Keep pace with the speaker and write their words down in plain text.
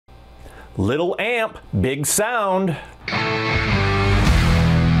Little amp, big sound.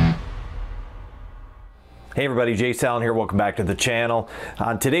 Hey everybody, Jay Allen here. Welcome back to the channel.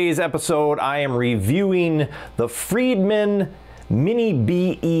 On today's episode, I am reviewing the Friedman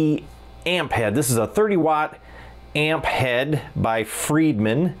MiniBE Amp Head. This is a 30-watt amp head by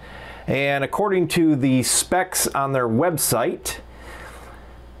Friedman. And according to the specs on their website,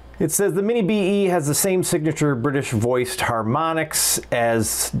 it says the MiniBE has the same signature British voiced harmonics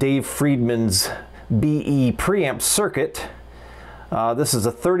as Dave Friedman's BE preamp circuit. This is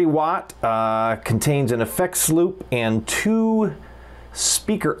a 30 watt, contains an effects loop and 2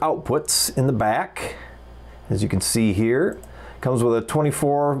 speaker outputs in the back. As you can see here, comes with a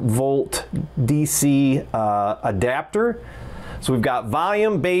 24 volt DC adapter. So we've got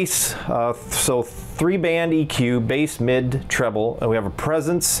volume, bass, so 3-band EQ, bass, mid, treble, and we have a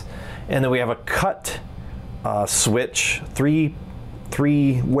presence, and then we have a cut switch,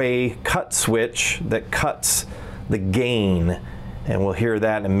 three-way cut switch that cuts the gain, and we'll hear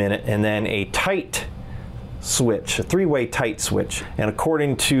that in a minute, and then a tight switch, a 3-way tight switch. And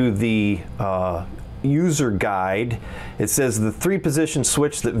according to the user guide, it says the 3-position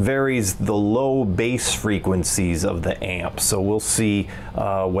switch that varies the low bass frequencies of the amp. So we'll see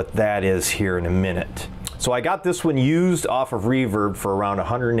what that is here in a minute. So I got this one used off of Reverb for around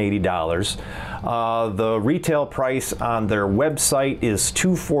 $180. The retail price on their website is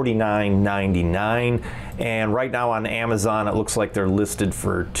 $249.99, and right now on Amazon it looks like they're listed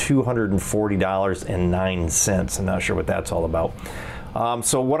for $240.09. I'm not sure what that's all about.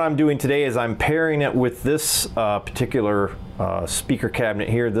 So what I'm doing today is I'm pairing it with this particular speaker cabinet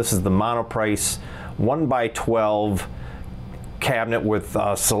here. This is the Monoprice 1x12 cabinet with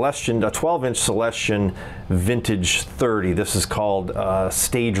Celestion, a 12-inch Celestion Vintage 30. This is called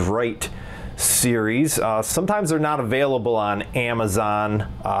Stage Right series. Sometimes they're not available on Amazon,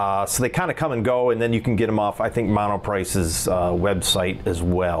 so they kind of come and go, and then you can get them off, I think, Monoprice's website as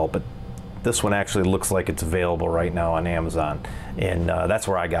well. But this one actually looks like it's available right now on Amazon, and that's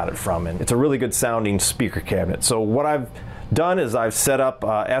where I got it from. And it's a really good sounding speaker cabinet. So what I've done is I've set up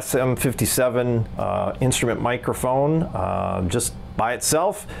SM57 instrument microphone just by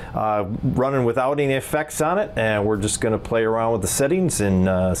itself, running without any effects on it, and we're just going to play around with the settings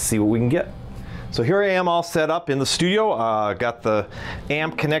and see what we can get. So here I am all set up in the studio. Got the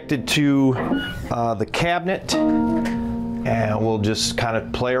amp connected to the cabinet, and we'll just kind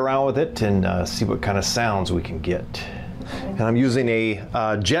of play around with it and see what kind of sounds we can get. And I'm using a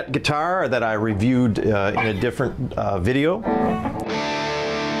JET guitar that I reviewed in a different video.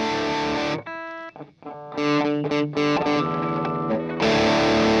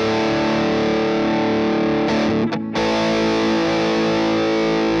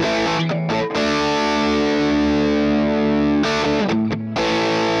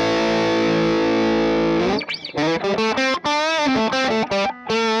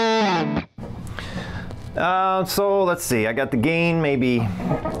 So let's see, I got the gain maybe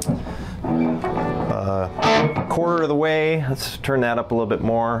a quarter of the way. Let's turn that up a little bit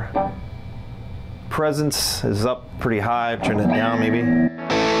more. Presence is up pretty high, turn it down maybe.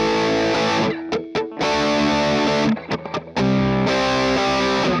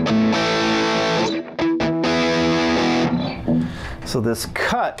 So this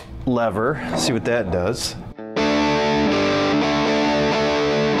cut lever, see what that does.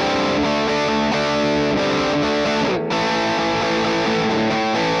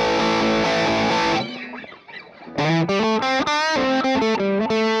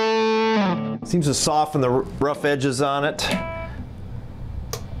 Seems to soften the rough edges on it.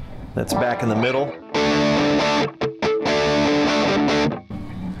 That's back in the middle.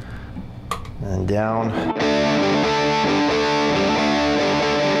 And down.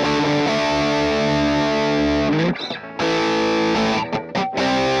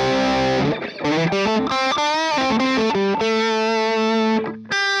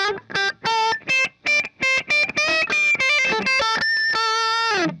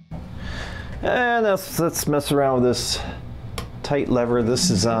 And let's mess around with this tight lever. This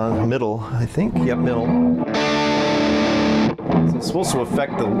is on middle, I think. Yep, middle. So it's supposed to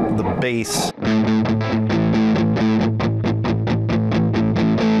affect the bass.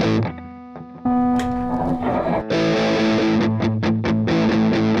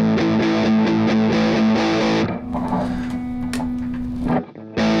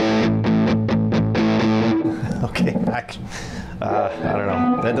 Okay, I don't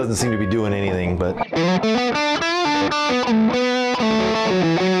know. That doesn't seem to be doing anything, but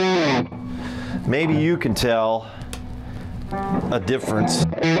maybe you can tell a difference.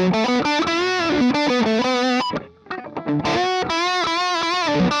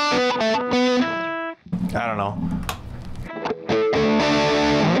 I don't know.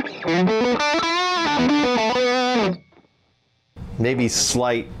 Maybe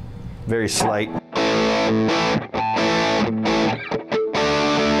slight, very slight.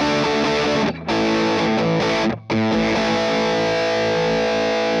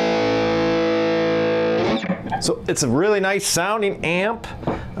 So it's a really nice sounding amp.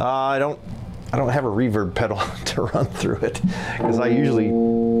 I don't have a reverb pedal to run through it because I usually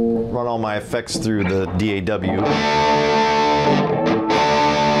run all my effects through the DAW.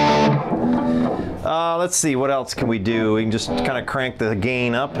 Let's see, what else can we do? We can just kind of crank the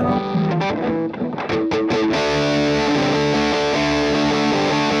gain up.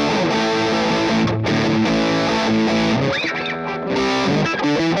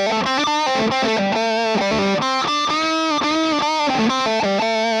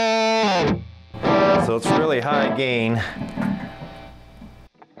 So it's really high gain.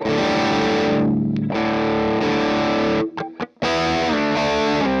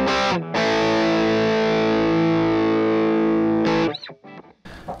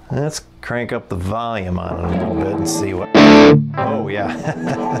 Let's crank up the volume on it a little bit and see what... Oh yeah,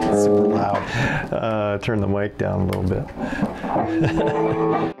 super loud. Turn the mic down a little bit.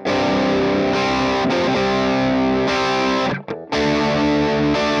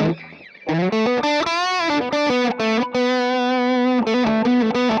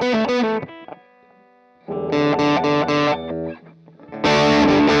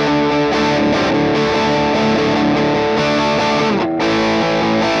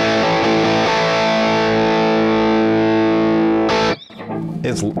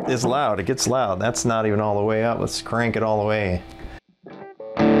 It's loud, it gets loud. That's not even all the way up. Let's crank it all the way.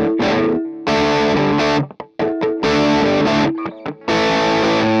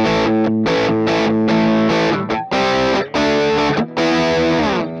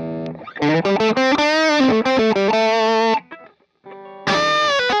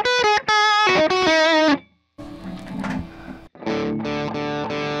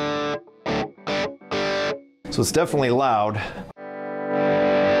 So it's definitely loud.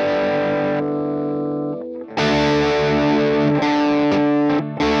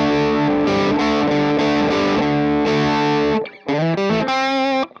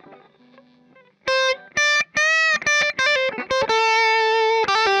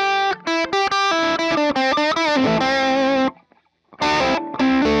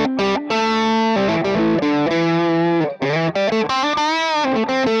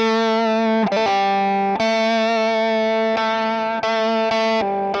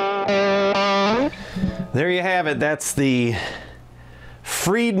 There you have it. That's the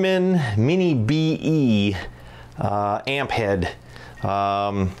Friedman MiniBE Amp Head.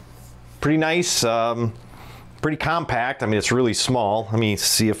 Pretty nice, pretty compact. I mean, it's really small. Let me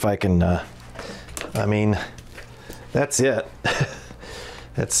see if I can, I mean, that's it.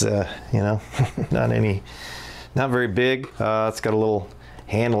 That's, you know, not very big. It's got a little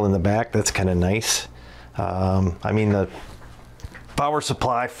handle in the back. That's kind of nice. I mean, the power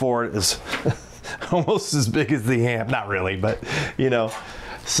supply for it is almost as big as the amp. Not really, but you know.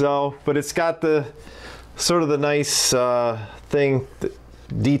 So, but it's got the sort of the nice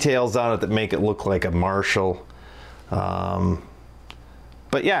details on it that make it look like a Marshall. But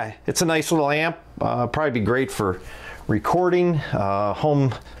yeah, it's a nice little amp. Probably be great for recording,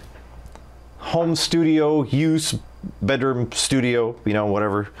 home studio use, bedroom studio, you know,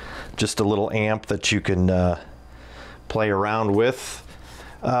 whatever. Just a little amp that you can play around with.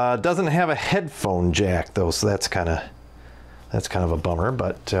 Doesn't have a headphone jack though, so that's kind of a bummer.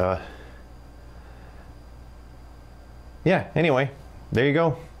 But yeah, anyway, there you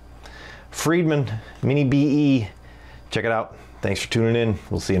go. Friedman MiniBE. Check it out. Thanks for tuning in.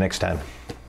 We'll see you next time.